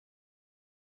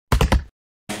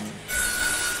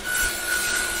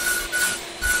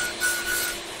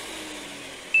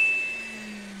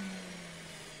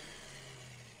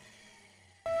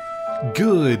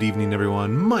Good evening,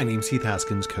 everyone. My name's Heath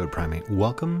Haskins, Code Primate.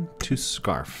 Welcome to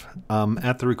Scarf.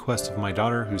 At the request of my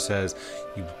daughter, who says,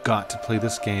 "You've got to play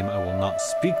this game. I will not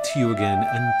speak to you again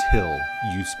until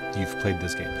you've played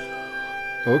this game."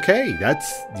 Okay,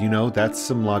 that's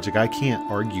some logic I can't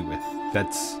argue with.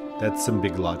 That's some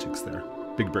big logics there,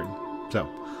 big brain. So,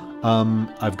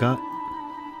 I've got.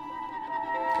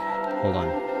 Hold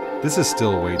on. This is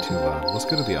still way too loud. Let's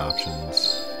go to the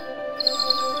options.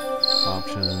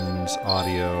 Options,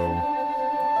 audio.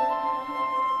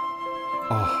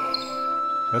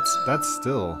 Oh, that's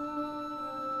still.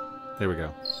 There we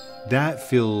go. That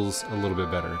feels a little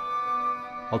bit better.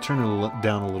 I'll turn it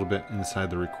down a little bit inside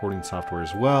the recording software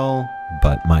as well,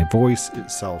 but my voice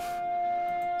itself.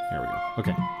 There we go.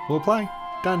 Okay, we'll apply.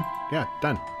 Done. Yeah,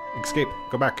 done. Escape.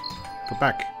 Go back. Go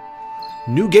back.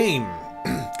 New game,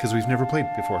 because we've never played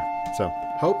before. So,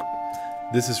 Hope,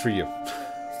 this is for you.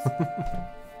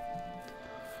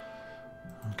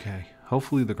 Okay,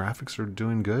 hopefully the graphics are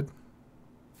doing good.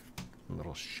 A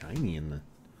little shiny in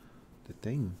the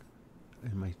thing.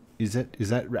 Is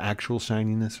that actual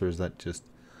shininess, or is that just?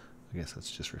 I guess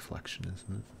that's just reflection,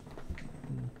 isn't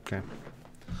it? Okay.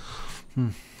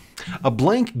 A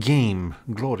blank game,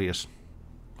 glorious.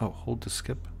 Oh, hold to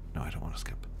skip. No, I don't want to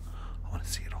skip. I want to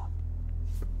see it all.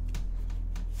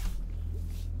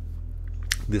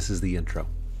 This is the intro.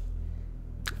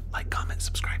 Like, comment,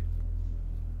 subscribe.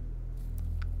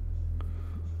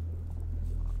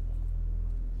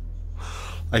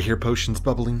 I hear potions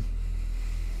bubbling.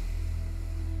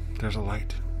 There's a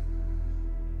light.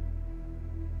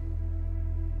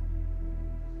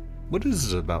 What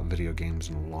is it about video games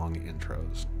and long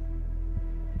intros?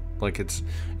 Like, it's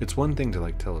one thing to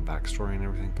like tell a backstory and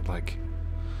everything, but like,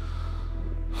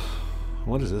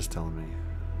 what is this telling me?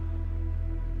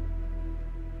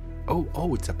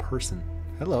 Oh, it's a person.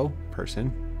 Hello,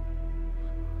 person.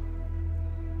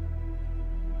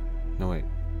 No, wait.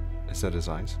 Is that his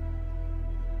eyes?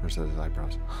 Or is that his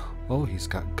eyebrows? Oh, he's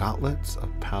got gauntlets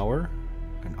of power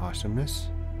and awesomeness.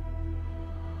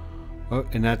 Oh,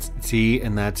 and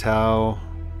that's how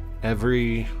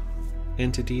every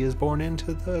entity is born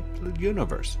into the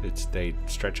universe. They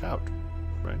stretch out,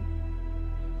 right?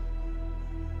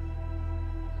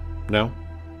 No?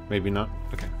 Maybe not?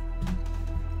 Okay.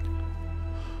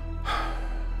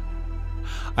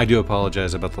 I do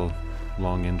apologize about the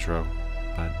long intro,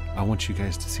 but I want you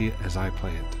guys to see it as I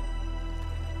play it.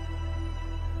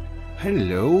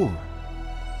 Hello.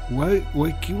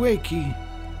 Wakey wakey.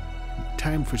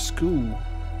 Time for school.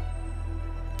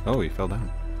 Oh, he fell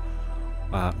down.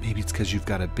 Maybe it's because you've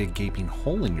got a big gaping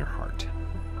hole in your heart.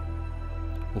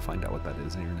 We'll find out what that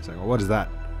is here in a second. What is that?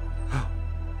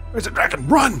 There's a dragon!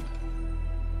 Run!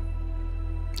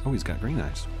 Oh, he's got green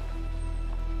eyes.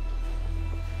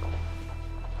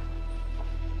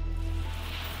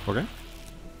 Okay.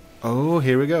 Oh,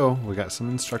 here we go. We got some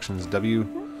instructions.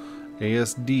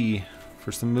 WASD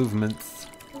for some movements.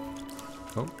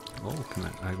 Oh,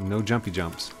 I have no jumpy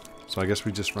jumps. So I guess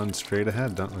we just run straight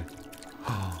ahead, don't we?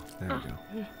 Oh, there we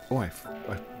go. Oh, I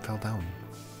fell down.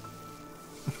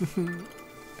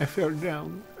 I fell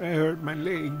down. I hurt my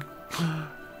leg.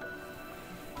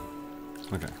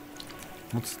 Okay.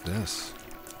 What's this?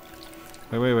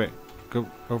 Wait. Go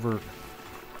over.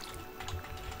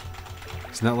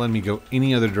 It's not letting me go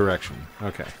any other direction.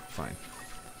 Okay, fine.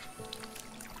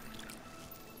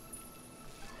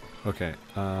 Okay,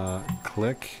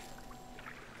 click.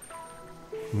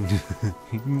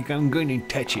 I'm going to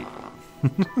touch it.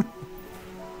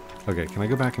 Okay, can I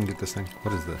go back and get this thing?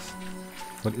 What is this?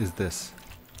 What is this?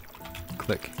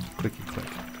 Click. Clicky click.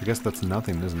 I guess that's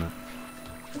nothing, isn't it?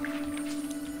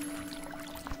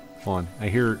 Hold on. I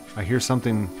hear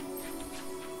something.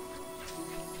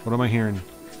 What am I hearing?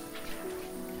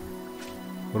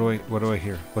 What do I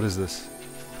hear? What is this?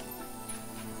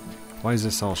 Why is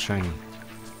this all shiny?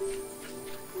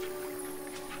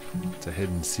 It's a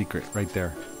hidden secret right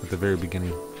there at the very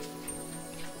beginning.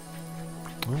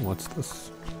 Oh, what's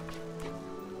this?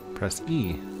 Press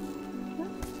E.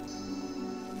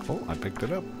 Oh, I picked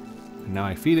it up. And now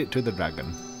I feed it to the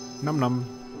dragon. Num num.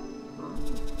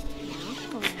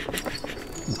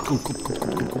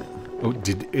 Oh,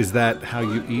 is that how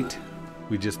you eat?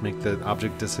 We just make the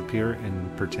object disappear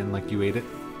and pretend like you ate it?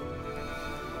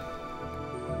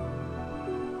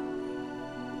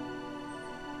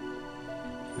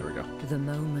 There we go. The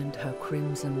moment her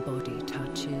crimson body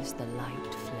touches the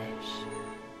light flesh,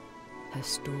 her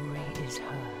story is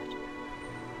heard.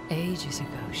 Ages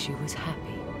ago she was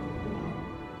happy.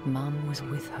 Mum was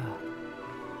with her.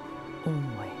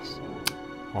 Always.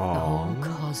 Aww. The whole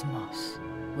cosmos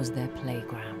was their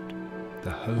playground. The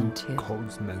whole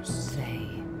cosmos.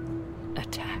 They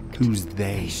attacked. Who's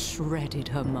They they? shredded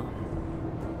her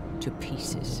mum to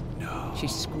pieces. No. She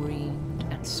screamed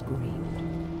and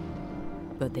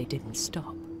screamed, but they didn't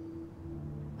stop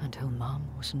until Mum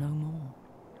was no more.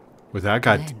 Well, that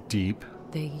got Then- deep.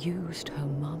 They used her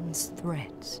mum's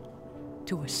threads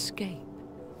to escape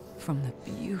from the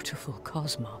beautiful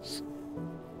cosmos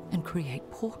and create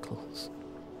portals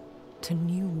to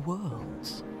new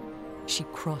worlds. She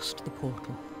crossed the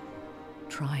portal,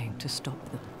 trying to stop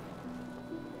them.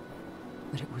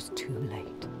 But it was too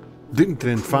late.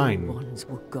 Then fine. The ones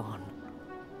were gone.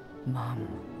 Mum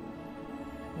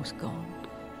was gone.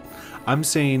 I'm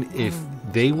saying if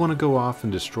they want to go off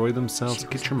and destroy themselves, She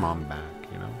get was your mom back,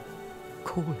 you know?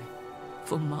 Calling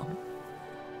for Mum.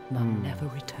 Mum never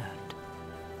returned.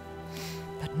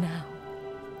 But now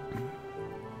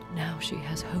she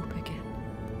has hope again.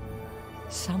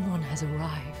 Someone has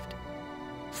arrived.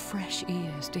 Fresh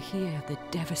ears to hear the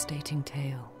devastating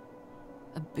tale.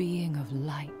 A being of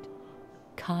light,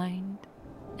 kind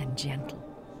and gentle.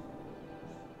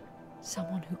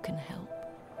 Someone who can help.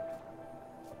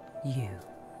 You.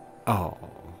 Oh.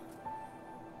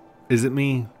 Is it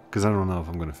me? Because I don't know if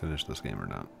I'm going to finish this game or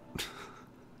not.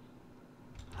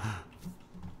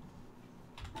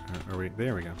 Are we?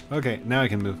 There we go. Okay, now I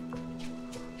can move.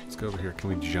 Let's go over here. Can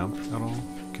we jump at all?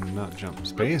 Cannot jump.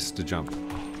 Space to jump.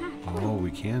 Oh,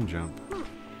 we can jump.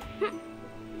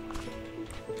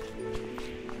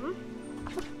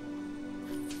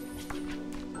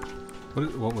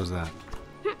 What was that?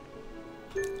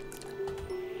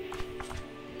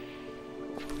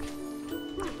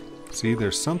 See,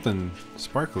 there's something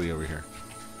sparkly over here.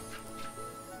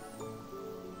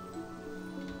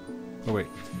 Oh wait,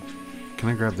 can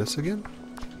I grab this again?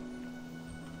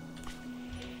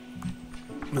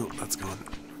 No, that's gone.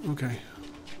 Okay.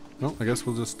 Well, I guess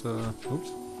we'll just, oops.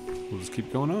 We'll just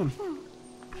keep going on.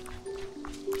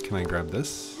 Can I grab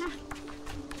this?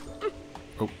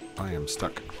 Oh, I am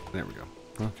stuck. There we go.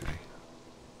 Okay.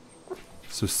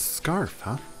 So scarf,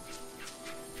 huh?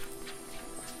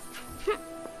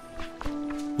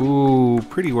 Ooh,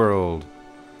 pretty world.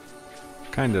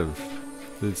 Kind of.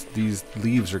 These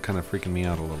leaves are kind of freaking me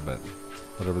out a little bit.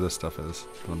 Whatever this stuff is.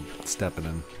 I'm stepping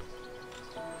in.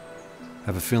 I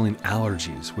have a feeling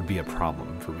allergies would be a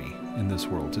problem for me in this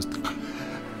world. Just...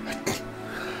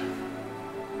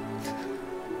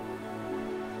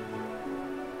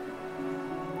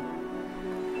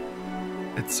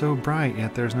 It's so bright,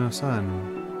 yet there's no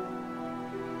sun.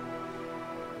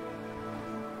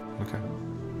 Okay.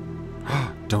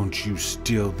 Don't you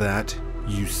steal that,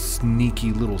 you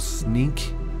sneaky little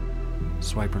sneak.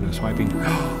 Swipe or no swiping.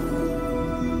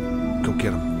 Go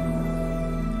get him.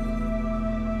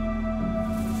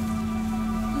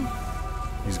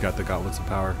 He's got the gauntlets of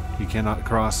power. He cannot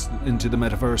cross into the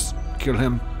metaverse. Kill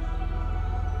him.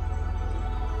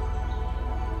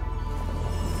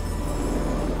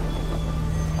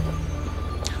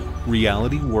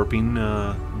 Reality warping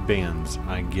bands.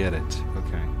 I get it.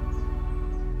 Okay.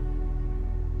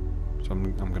 So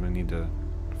I'm going to need to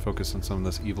focus on some of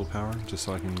this evil power just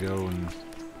so I can go and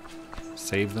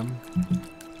save them.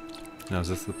 Now, is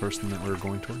this the person that we're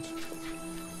going towards?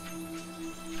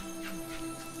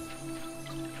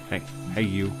 Hey, hey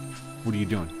you. What are you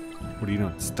doing? What are you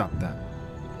doing? Stop that.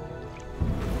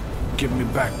 Give me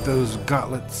back those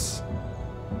gauntlets.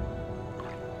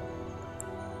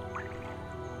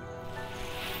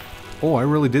 Oh, I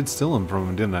really did steal them from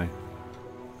him, didn't I?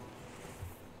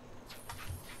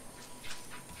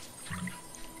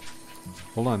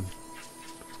 Hold on.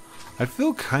 I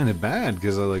feel kind of bad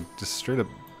because I like just straight up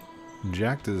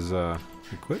jacked his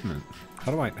equipment.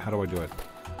 How do I do it?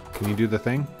 Can you do the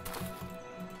thing?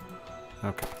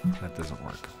 Okay, that doesn't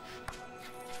work.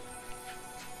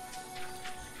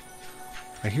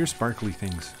 I hear sparkly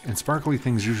things, and sparkly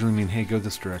things usually mean, hey, go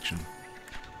this direction.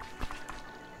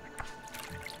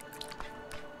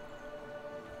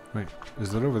 Wait,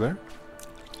 is that over there?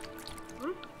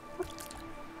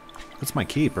 That's my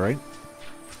cape, right?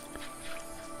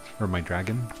 Or my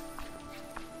dragon?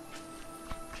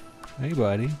 Hey,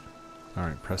 buddy.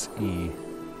 Alright, press E.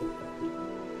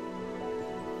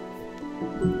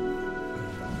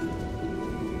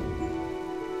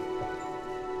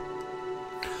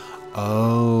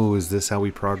 Oh, is this how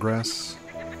we progress?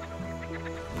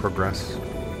 Progress?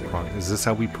 Is this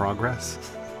how we progress?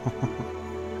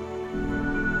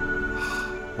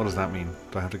 What does that mean?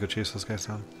 Do I have to go chase those guys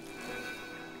down?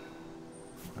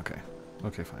 Okay.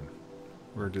 Okay, fine.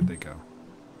 Where did they go?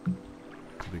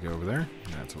 Did they go over there?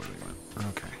 That's where they went.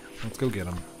 Okay. Let's go get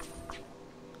them.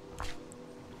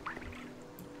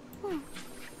 Alright.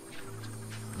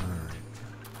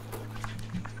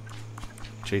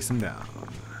 Chase them down.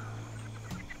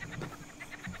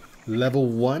 Level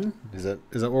 1? Is that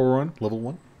what we're on? Level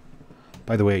 1?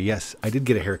 By the way, yes, I did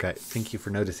get a haircut. Thank you for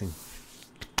noticing.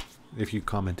 If you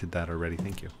commented that already,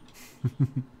 thank you.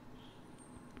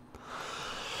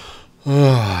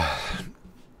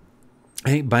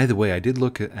 Hey, by the way, I did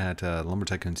look at Lumber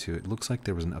Tycoon 2. It looks like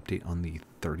there was an update on the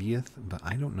 30th, but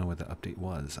I don't know what the update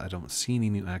was. I don't see any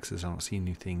new axes. I don't see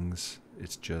new things.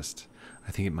 It's just,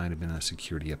 I think it might have been a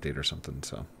security update or something.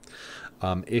 So,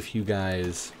 if you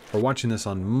guys are watching this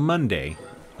on Monday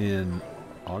in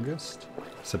August,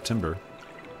 September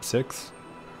 6th,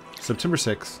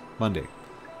 Monday,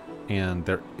 and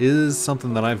there is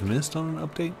something that I've missed on an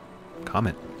update,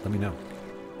 comment. Let me know.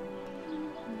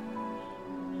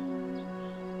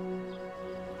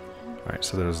 Alright,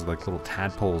 so there's like little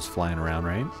tadpoles flying around,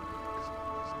 right?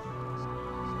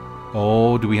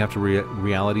 Oh, do we have to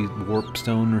reality warp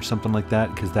stone or something like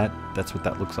that? Because that's what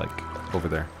that looks like over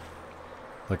there.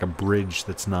 Like a bridge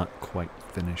that's not quite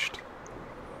finished.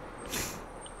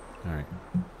 Alright.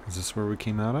 Is this where we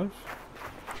came out of?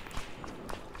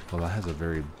 Well, that has a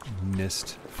very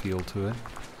mist feel to it.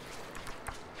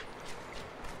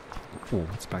 Oh,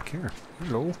 what's back here?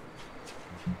 Hello.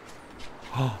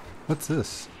 Oh, what's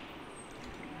this?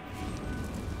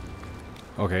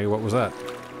 Okay, what was that?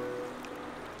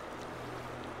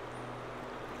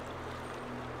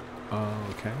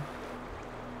 Okay.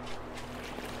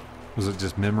 Was it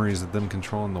just memories of them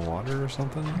controlling the water or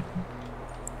something?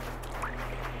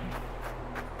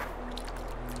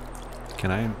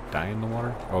 Can I die in the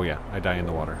water? Oh yeah, I die in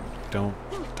the water. Don't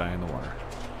die in the water.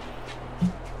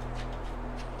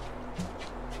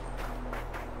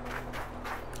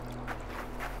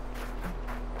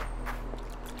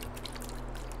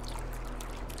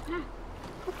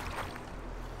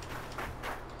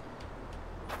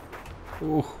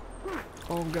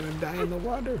 Oh, I'm gonna die in the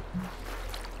water.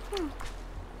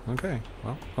 Okay,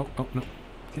 well, oh, no.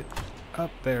 Get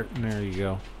up there. There you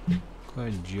go.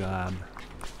 Good job,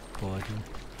 buddy.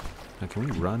 Now, can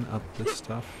we run up this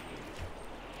stuff?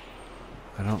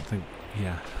 I don't think,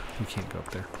 yeah, we can't go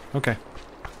up there. Okay.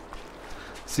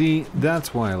 See,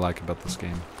 that's what I like about this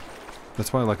game.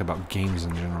 That's what I like about games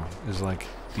in general, is like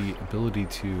the ability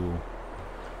to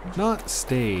not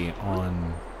stay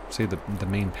on, say, the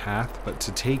main path, but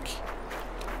to take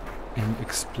and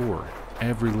explore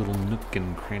every little nook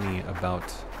and cranny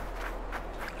about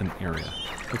an area.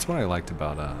 That's what I liked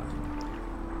about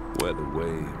where the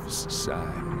waves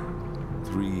sang,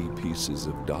 3 pieces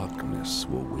of darkness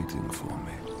were waiting for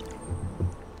me.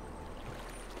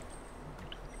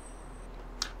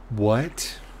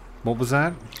 What? What was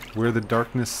that? Where the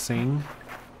darkness sing?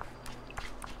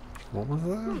 What was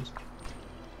that?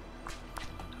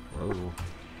 Whoa.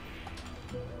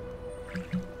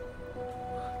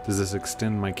 Does this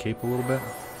extend my cape a little bit?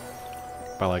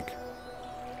 By like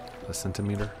a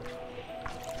centimeter?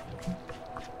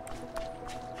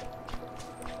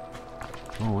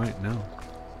 Oh wait, no.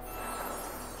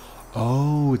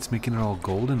 Oh, it's making it all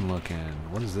golden looking.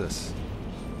 What is this?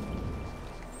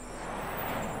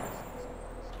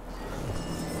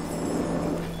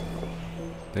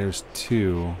 There's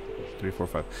 2, 3, 4,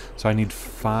 5. So I need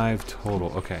 5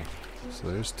 total. Okay. So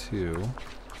there's 2.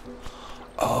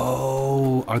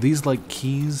 Oh, are these like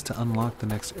keys to unlock the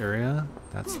next area?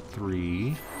 That's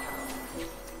 3.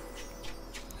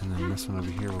 And then this one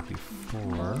over here will be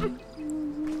 4.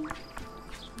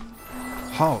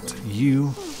 Halt,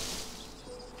 you.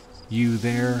 You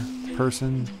there,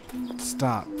 person.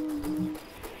 Stop.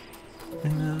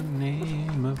 In the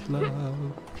name of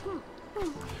love.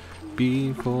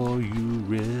 Before you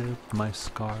rip my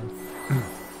scarf.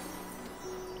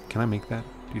 Can I make that?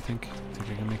 Do you think? Think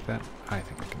I can make that? I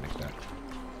think I can make that.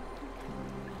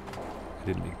 I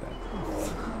didn't make that.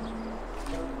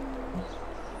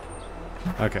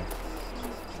 Okay.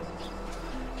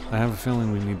 I have a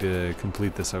feeling we need to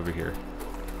complete this over here.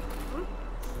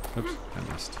 Oops,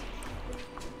 I missed.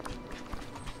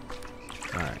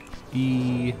 Alright.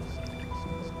 E.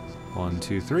 1,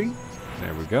 2, 3.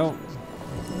 There we go.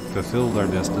 Fulfilled our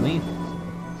destiny.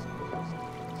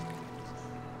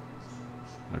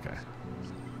 Okay.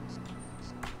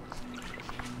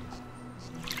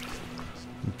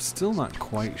 I'm still not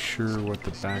quite sure what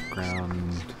the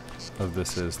background of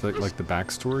this is. Like the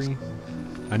backstory.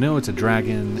 I know it's a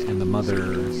dragon and the mother,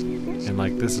 and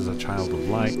like this is a child of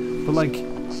light. But like,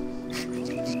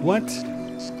 what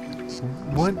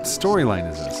storyline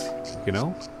is this? You know?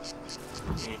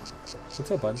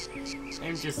 What's up, bud?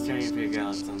 I'm just trying to figure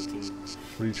out something.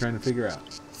 What are you trying to figure out?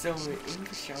 So, in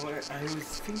the shower, I was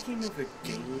thinking of a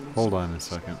game. Hold on a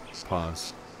second.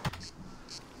 Pause.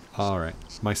 Alright,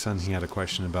 my son, he had a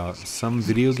question about some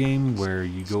video game where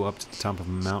you go up to the top of a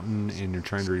mountain and you're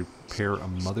trying to repair a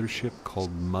mothership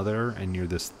called Mother, and you're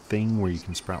this thing where you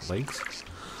can sprout legs.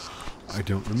 I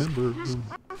don't remember.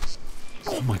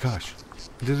 Oh my gosh,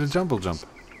 I did a jumble jump.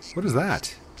 What is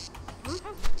that?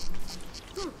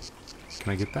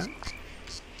 Can I get that?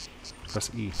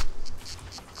 Press E.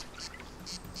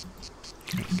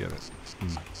 Can't get it.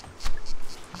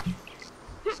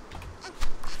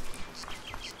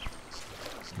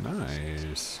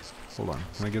 Nice. Hold on.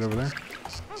 Can I get over there?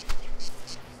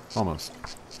 Almost.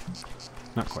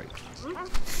 Not quite.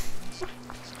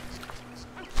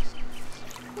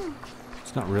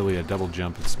 It's not really a double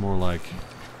jump. It's more like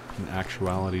an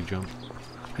actuality jump.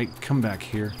 Hey, come back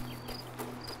here.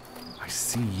 I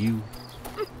see you.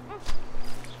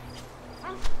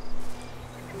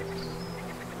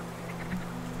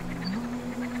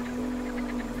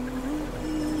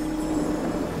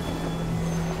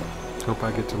 Hope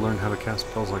I get to learn how to cast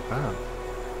spells like that.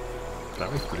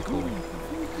 That was pretty cool.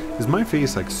 Is my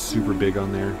face like super big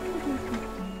on there?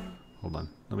 Hold on.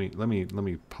 Let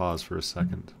me pause for a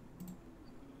second.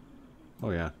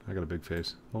 Oh yeah, I got a big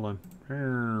face. Hold on.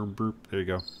 There you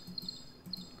go.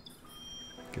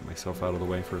 Get myself out of the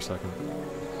way for a second.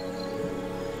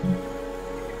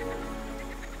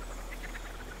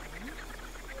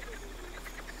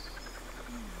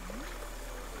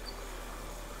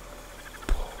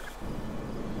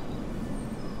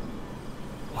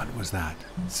 What was that?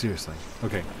 Seriously.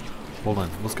 Okay, hold on.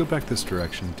 Let's go back this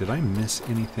direction. Did I miss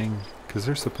anything? Because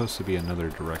there's supposed to be another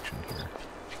direction here.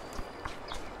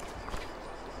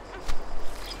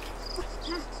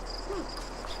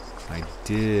 I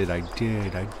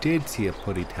did see a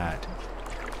putty tat.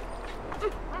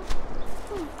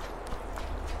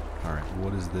 Alright,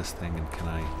 what is this thing and can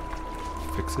I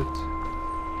fix it?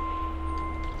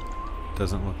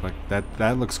 Doesn't look like that.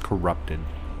 That looks corrupted.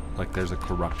 Like there's a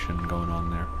corruption going on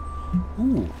there.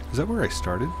 Ooh, is that where I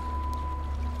started?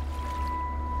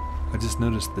 I just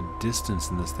noticed the distance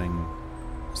in this thing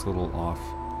is a little off.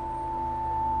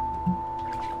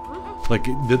 Like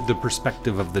the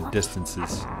perspective of the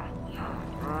distances.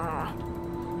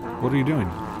 What are you doing?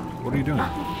 What are you doing?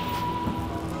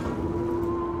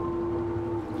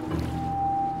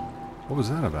 What was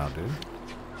that about, dude?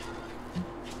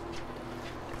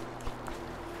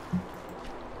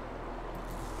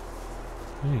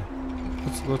 Hey,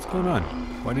 what's going on?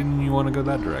 Why didn't you want to go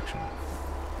that direction?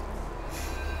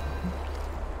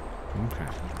 Okay,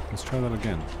 let's try that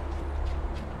again.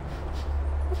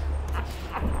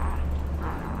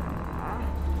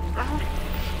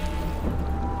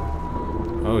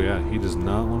 Oh yeah, he does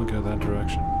not want to go that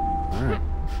direction. Alright.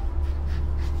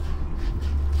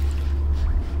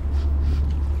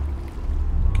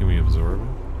 Can we absorb it?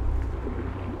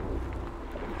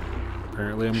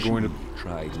 Apparently I'm going to...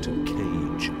 Tried to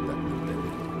cage that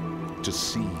rebellion, to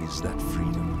seize that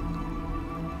freedom.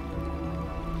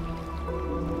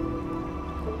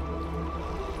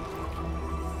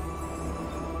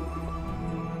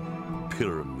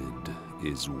 Pyramid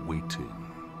is waiting.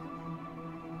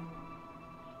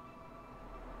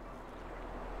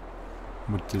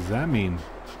 What does that mean?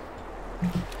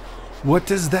 What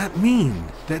does that mean?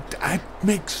 That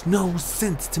makes no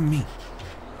sense to me.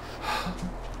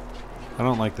 I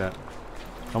don't like that.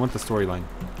 I want the storyline.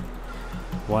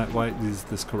 Why is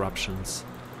this corruptions?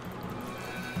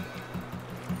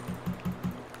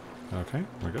 Okay,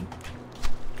 we're good.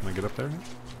 Can I get up there?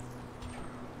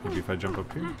 Maybe if I jump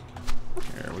up here.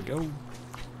 There we go.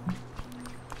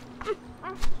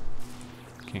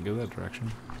 Can't go that direction.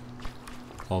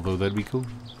 Although that'd be cool.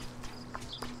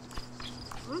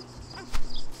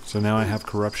 So now I have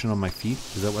corruption on my feet?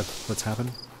 Is that what's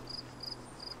happened?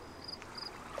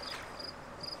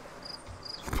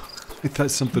 I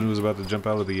thought something was about to jump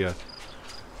out of the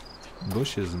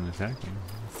bushes and attack me.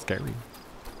 It's scary.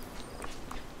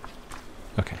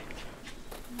 Okay.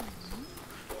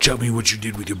 Tell me what you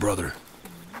did with your brother.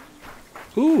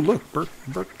 Ooh, look, birch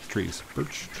trees.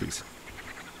 Birch trees.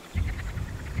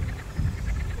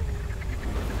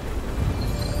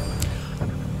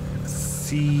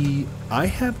 See, I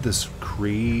have this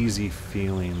crazy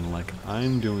feeling like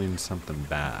I'm doing something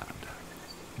bad.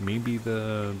 Maybe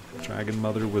the dragon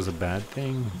mother was a bad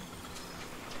thing.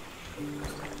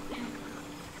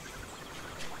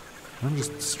 I'm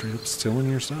just straight up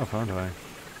stealing your stuff, aren't I?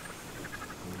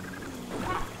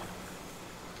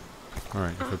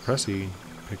 Alright, if I press E, it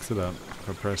picks it up. If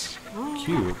I press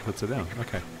Q, it puts it down.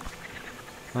 Okay.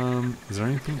 Is there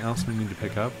anything else we need to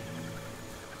pick up?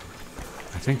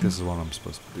 I think this is what I'm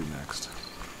supposed to do next.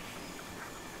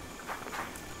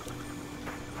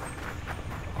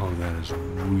 Oh, that is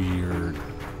weird.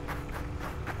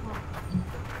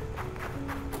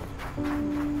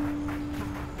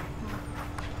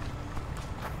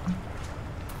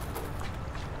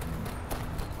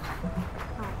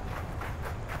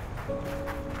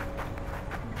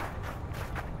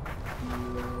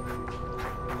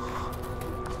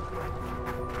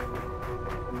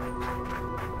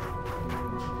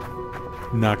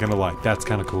 Not gonna lie, that's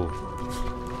kind of cool.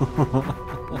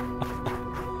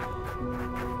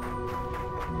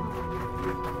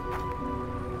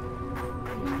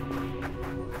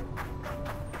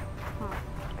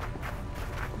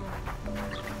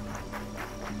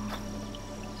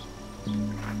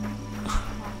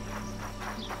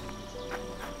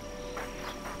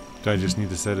 Do I just need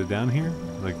to set it down here?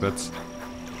 Like that's...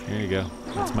 Here you go.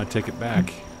 That's my ticket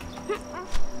back.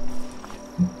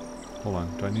 Hold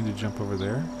on. Do I need to jump over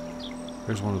there?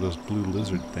 There's one of those blue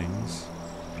lizard things.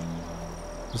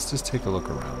 Let's just take a look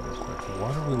around real quick.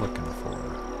 What are we looking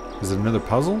for? Is it another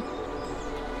puzzle?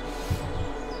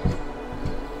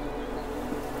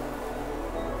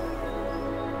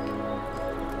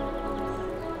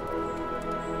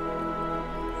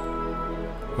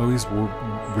 Oh, he's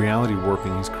reality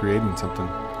warping. He's creating something.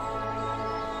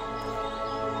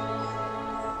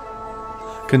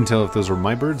 Couldn't tell if those were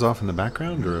my birds off in the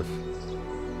background or if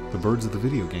the birds of the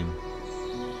video game.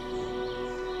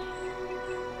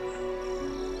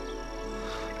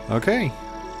 Okay.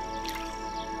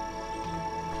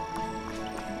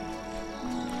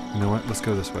 You know what? Let's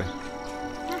go this way.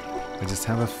 I just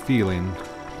have a feeling.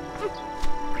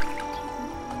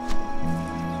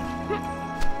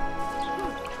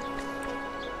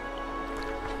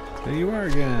 There you are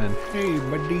again. Hey,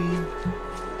 buddy.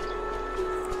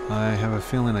 I have a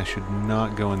feeling I should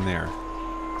not go in there.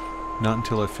 Not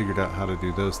until I figured out how to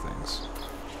do those things.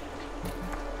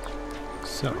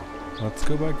 So, let's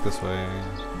go back this way.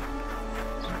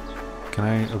 Can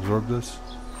I absorb this?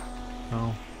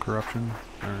 No? Corruption?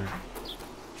 Alright.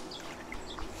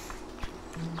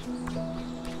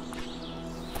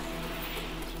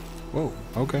 Whoa,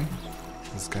 okay.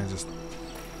 This guy just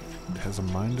has a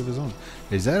mind of his own.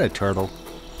 Is that a turtle?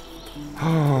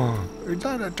 Oh, is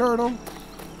that a turtle?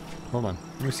 Hold on.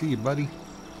 Let me see you, buddy.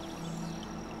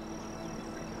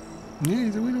 Yeah,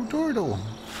 he's a little turtle.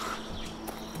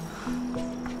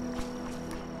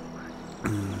 A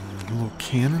little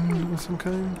cannon of some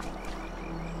kind?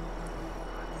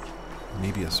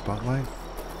 Maybe a spotlight?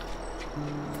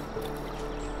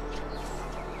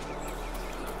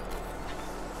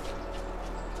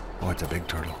 Oh, it's a big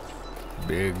turtle.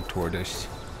 Big tortoise.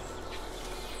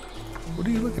 What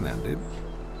are you looking at, dude?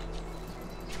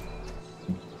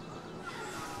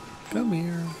 Come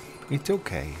here. It's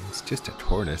okay. It's just a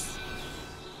tortoise.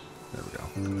 There we go.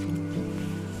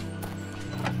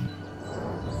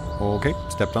 Okay,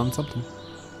 stepped on something.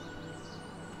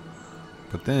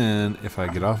 But then, if I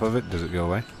get off of it, does it go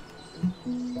away?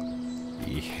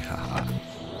 Yeah.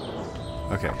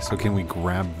 Okay, so can we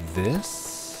grab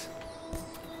this?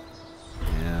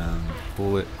 And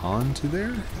pull it onto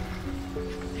there?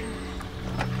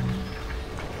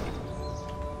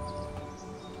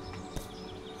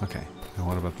 Okay, and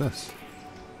what about this?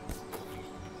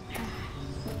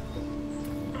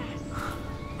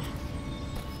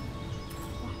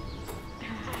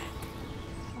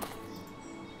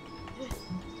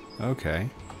 Okay.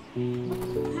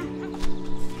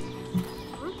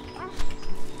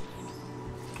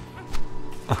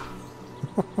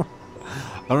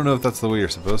 I don't know if that's the way you're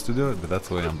supposed to do it, but that's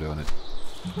the way I'm doing it.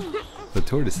 The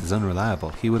tortoise is unreliable.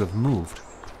 He would have moved.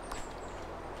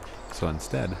 So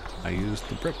instead, I used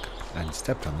the brick and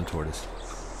stepped on the tortoise.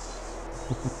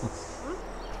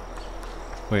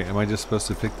 Wait, am I just supposed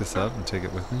to pick this up and take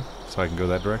it with me so I can go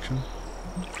that direction?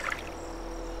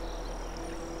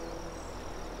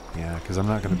 Yeah, because I'm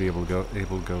not going to be able to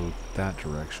go that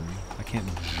direction. I can't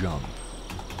jump.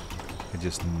 I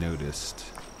just noticed.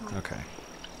 Okay.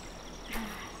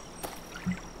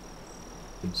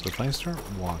 So if I start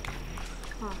walking,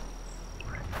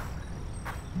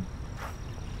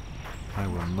 I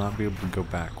will not be able to go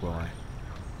back, will I?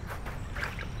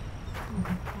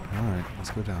 Alright, let's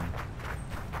go down.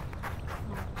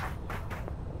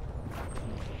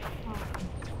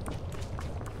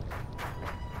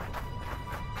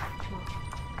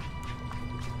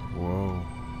 Whoa.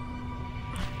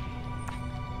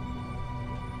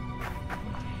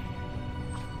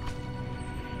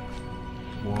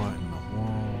 What in the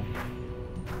world?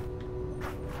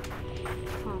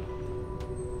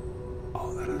 Oh,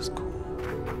 that is cool.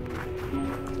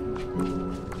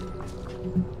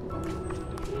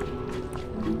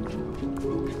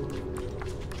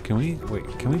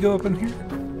 Can we go up in here?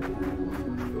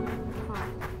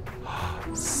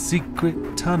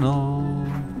 Secret tunnel.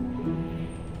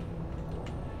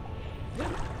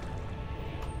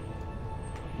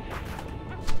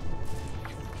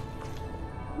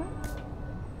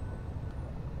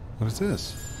 What is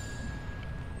this?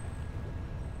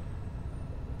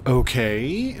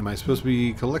 Okay, am I supposed to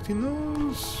be collecting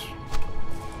those?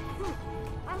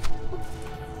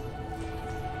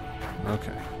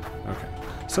 Okay. Okay.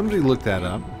 Somebody look that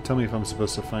up. Tell me if I'm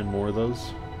supposed to find more of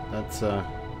those. That's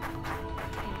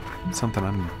something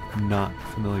I'm not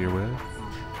familiar with.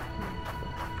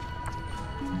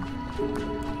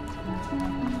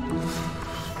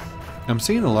 I'm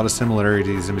seeing a lot of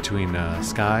similarities in between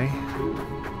Sky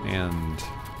and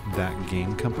that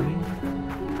game company.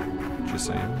 Just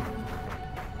saying.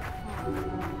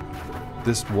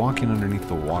 This walking underneath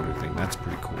the water thing, that's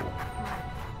pretty cool.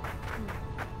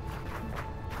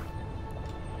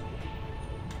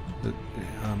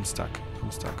 I'm stuck.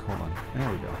 I'm stuck. Hold on. There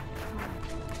we go.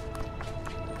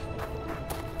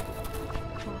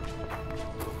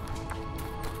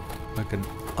 Like an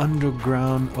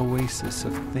underground oasis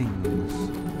of things.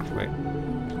 Wait.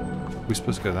 Are we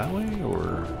supposed to go that way,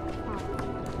 or...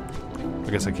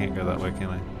 I guess I can't go that way, can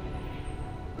I?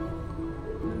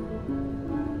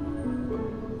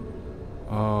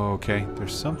 Okay,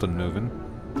 there's something moving.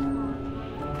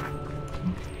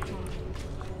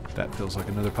 That feels like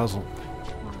another puzzle.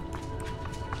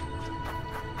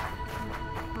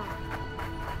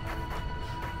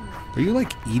 Are you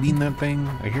like eating that thing?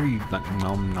 I hear you like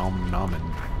nom nom nomming.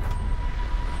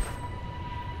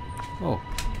 Oh.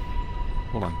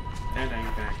 Hold on. And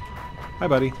I'm back. Hi,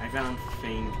 buddy. I found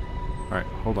thing. Alright,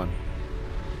 hold on.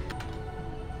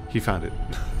 He found it.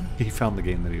 He found the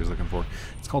game that he was looking for.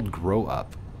 It's called Grow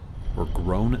Up. Or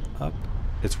Grown Up.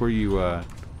 It's where you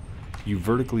you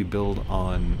vertically build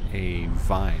on a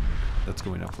vine that's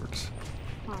going upwards.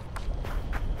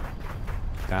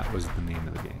 That was the name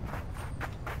of the game.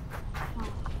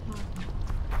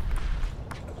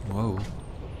 Whoa.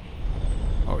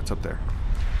 Oh, it's up there.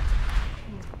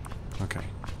 Okay.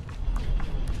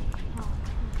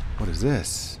 What is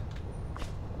this?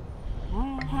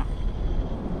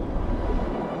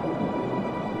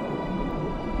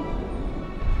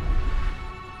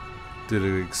 Did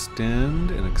it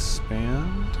extend and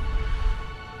expand?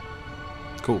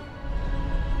 Cool.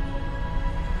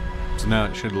 So now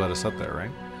it should let us up there,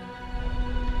 right?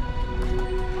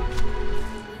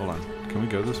 Hold on. Can we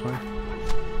go this way?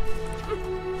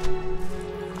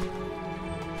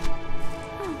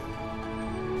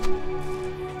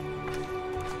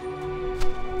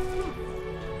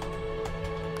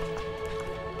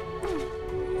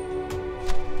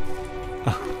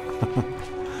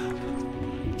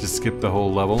 Just skip the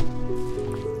whole level?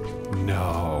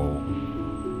 No.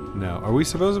 No. Are we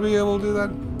supposed to be able to do that?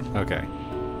 Okay.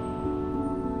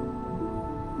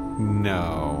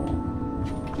 No.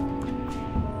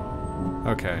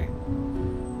 Okay.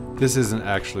 This isn't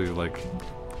actually like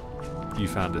you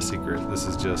found a secret. This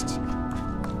is just...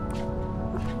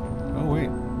 Oh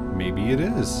wait. Maybe it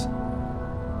is.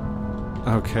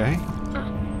 Okay.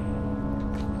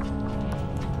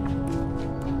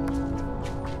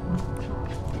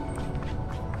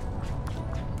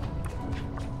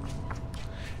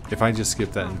 If I just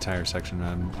skip that entire section,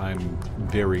 I'm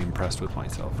very impressed with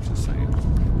myself, just saying.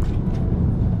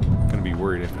 I'm gonna be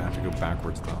worried if I have to go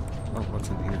backwards though. Oh, what's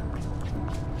in here?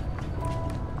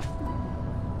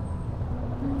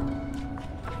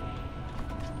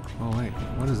 Oh wait,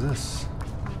 what is this?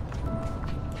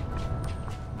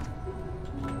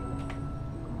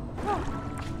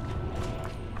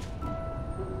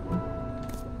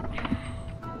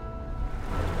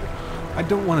 I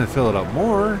don't want to fill it up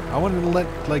more. I wanted to let,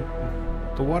 like,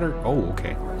 the water... Oh,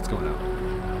 okay. It's going out.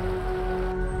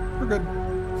 We're good.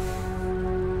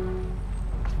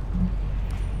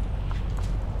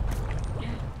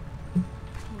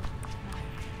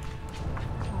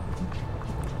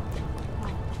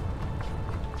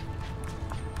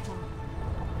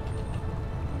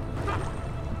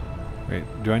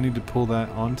 Wait, do I need to pull that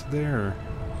onto there?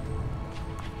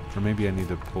 Or maybe I need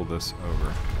to pull this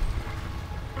over.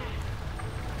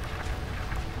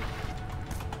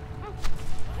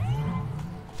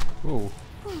 Whoa.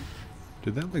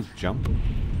 Did that like jump?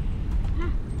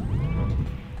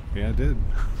 Yeah, it did.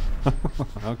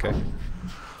 Okay.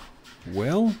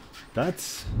 Well,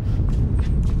 that's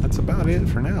about it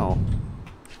for now.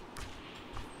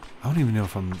 I don't even know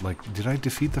if I'm like, did I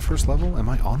defeat the first level? Am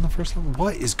I on the first level?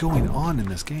 What is going on in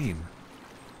this game?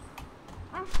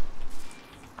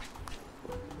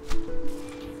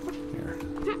 Here.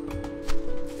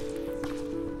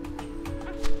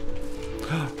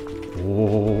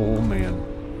 Oh man,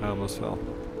 I almost fell.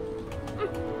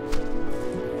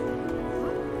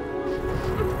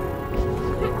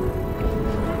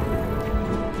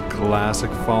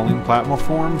 Classic falling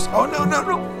platforms. Oh no, no,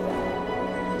 no!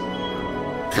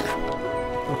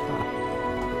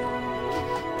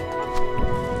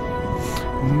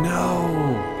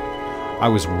 No! I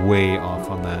was way off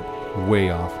on that. Way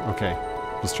off. Okay,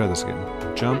 let's try this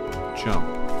again. Jump, jump.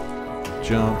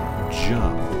 Jump,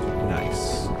 jump.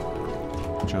 Nice.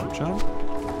 Jump, jump.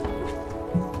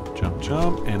 Jump,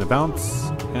 jump, and a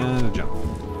bounce, and a jump.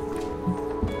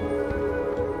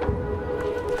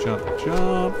 Jump,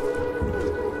 jump.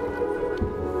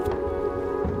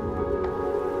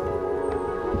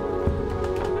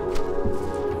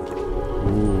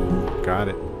 Ooh, got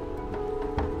it.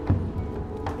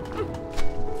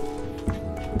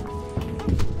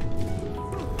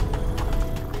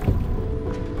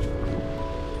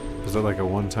 Is that like a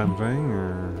one-time thing,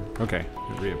 or... Okay,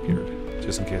 it reappeared,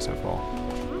 just in case I fall.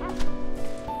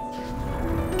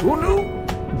 Oh no!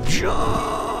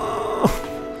 Jump!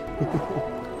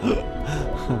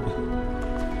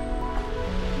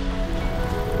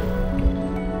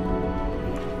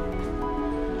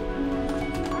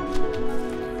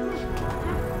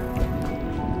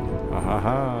 Ha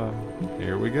ha!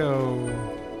 Here we go.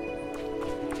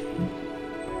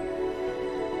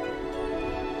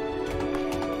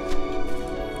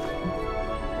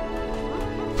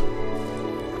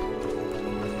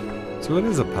 So it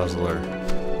is a puzzler.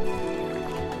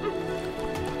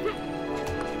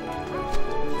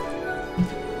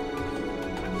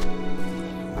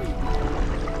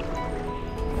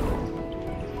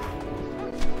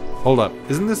 Hold up.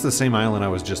 Isn't this the same island I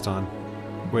was just on?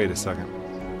 Wait a second.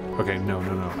 Okay, no.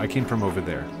 I came from over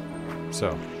there.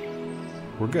 So,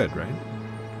 we're good, right?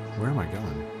 Where am I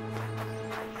going?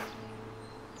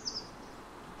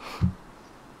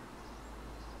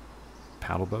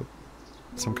 Paddle boat?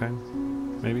 Some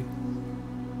kind? Maybe?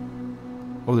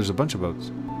 Oh, there's a bunch of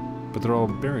boats. But they're all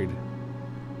buried.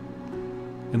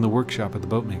 In the workshop of the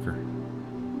boat maker.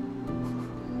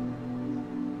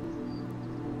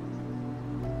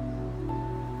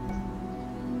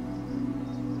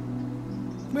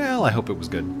 Well, I hope it was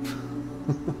good.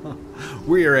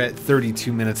 We are at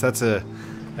 32 minutes. That's a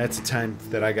time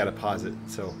that I gotta pause it.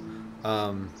 So,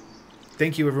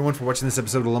 thank you everyone for watching this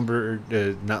episode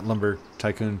of not Lumber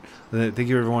Tycoon. Thank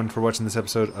you everyone for watching this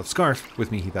episode of Scarf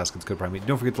with me, Heath, Haskins, code Prime.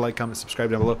 Don't forget to like, comment,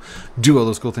 subscribe down below. Do all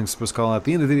those cool things supposed to call out at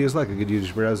the end of the videos, like a good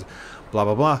YouTube browse. Blah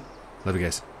blah blah. Love you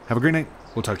guys. Have a great night.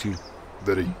 We'll talk to you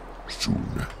Very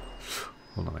soon.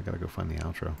 Hold on, I gotta go find the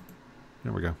outro.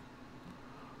 There we go.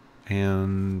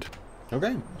 And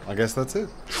okay, I guess that's it.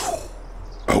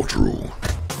 Outro.